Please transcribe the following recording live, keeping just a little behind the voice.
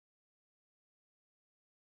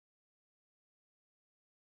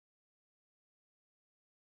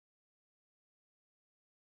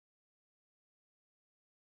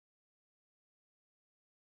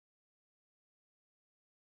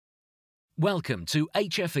Welcome to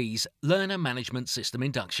HFE's Learner Management System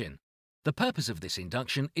Induction. The purpose of this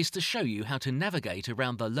induction is to show you how to navigate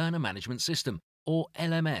around the Learner Management System, or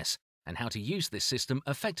LMS, and how to use this system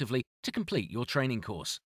effectively to complete your training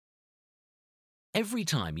course. Every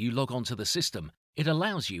time you log onto the system, it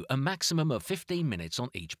allows you a maximum of 15 minutes on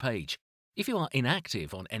each page. If you are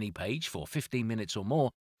inactive on any page for 15 minutes or more,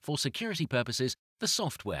 for security purposes, the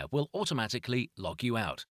software will automatically log you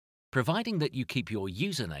out. Providing that you keep your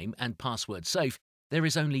username and password safe, there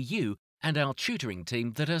is only you and our tutoring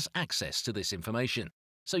team that has access to this information,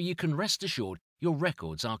 so you can rest assured your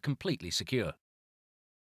records are completely secure.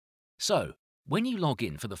 So, when you log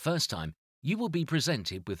in for the first time, you will be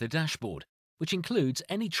presented with a dashboard, which includes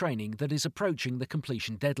any training that is approaching the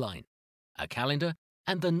completion deadline, a calendar,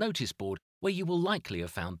 and the notice board where you will likely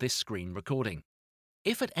have found this screen recording.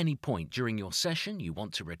 If at any point during your session you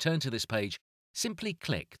want to return to this page, simply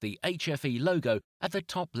click the HFE logo at the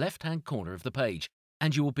top left-hand corner of the page,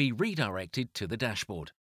 and you will be redirected to the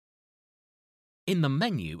dashboard. In the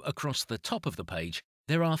menu across the top of the page,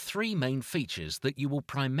 there are three main features that you will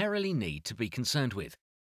primarily need to be concerned with.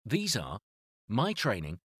 These are My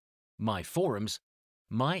Training, My Forums,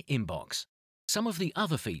 My Inbox. Some of the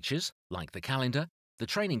other features, like the calendar, the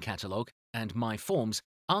training catalogue, and My Forms,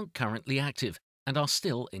 aren't currently active and are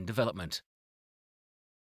still in development.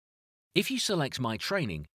 If you select My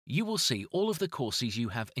Training, you will see all of the courses you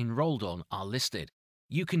have enrolled on are listed.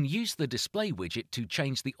 You can use the display widget to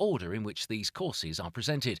change the order in which these courses are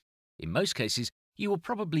presented. In most cases, you will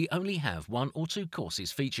probably only have one or two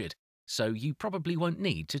courses featured, so you probably won't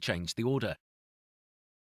need to change the order.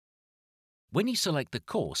 When you select the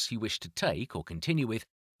course you wish to take or continue with,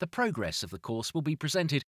 the progress of the course will be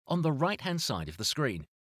presented on the right-hand side of the screen.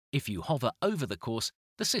 If you hover over the course,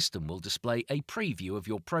 the system will display a preview of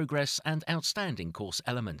your progress and outstanding course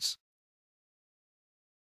elements.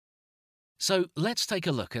 So let's take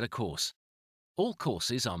a look at a course. All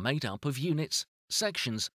courses are made up of units,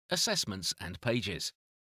 sections, assessments, and pages.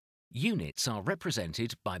 Units are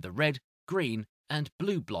represented by the red, green, and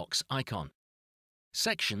blue blocks icon.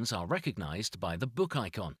 Sections are recognized by the book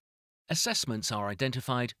icon. Assessments are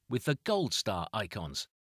identified with the gold star icons.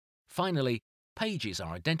 Finally, pages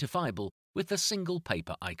are identifiable with the single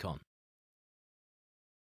paper icon.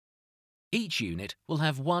 Each unit will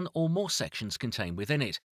have one or more sections contained within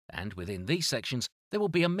it, and within these sections there will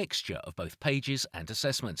be a mixture of both pages and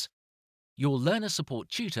assessments. Your learner support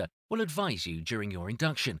tutor will advise you during your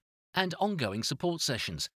induction and ongoing support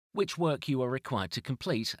sessions which work you are required to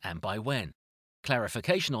complete and by when.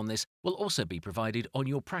 Clarification on this will also be provided on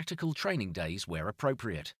your practical training days where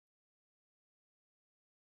appropriate.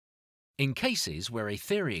 In cases where a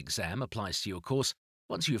theory exam applies to your course,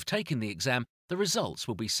 once you have taken the exam, the results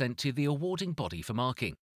will be sent to the awarding body for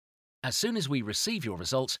marking. As soon as we receive your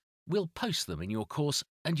results, we'll post them in your course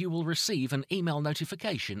and you will receive an email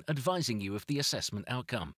notification advising you of the assessment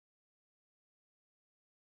outcome.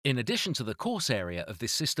 In addition to the course area of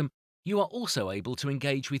this system, you are also able to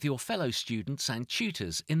engage with your fellow students and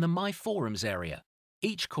tutors in the My Forums area.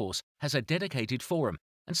 Each course has a dedicated forum,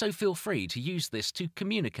 and so feel free to use this to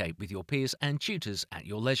communicate with your peers and tutors at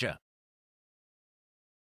your leisure.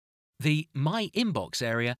 The My Inbox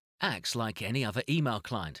area acts like any other email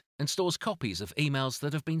client and stores copies of emails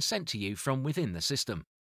that have been sent to you from within the system.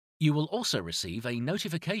 You will also receive a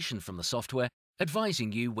notification from the software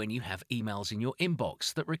advising you when you have emails in your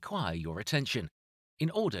inbox that require your attention.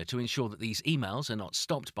 In order to ensure that these emails are not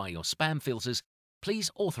stopped by your spam filters,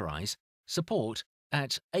 please authorize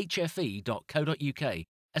support@hfe.co.uk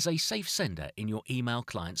as a safe sender in your email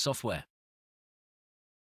client software.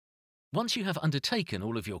 Once you have undertaken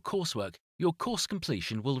all of your coursework, your course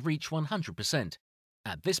completion will reach 100%.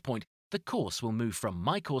 At this point, the course will move from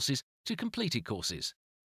My Courses to Completed Courses.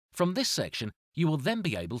 From this section, you will then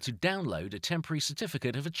be able to download a temporary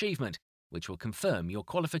certificate of achievement, which will confirm your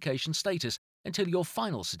qualification status until your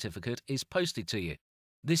final certificate is posted to you.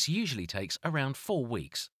 This usually takes around 4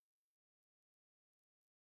 weeks.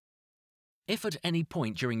 If at any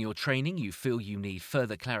point during your training you feel you need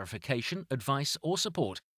further clarification, advice, or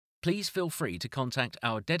support, please feel free to contact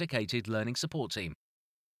our dedicated learning support team.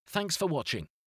 Thanks for watching.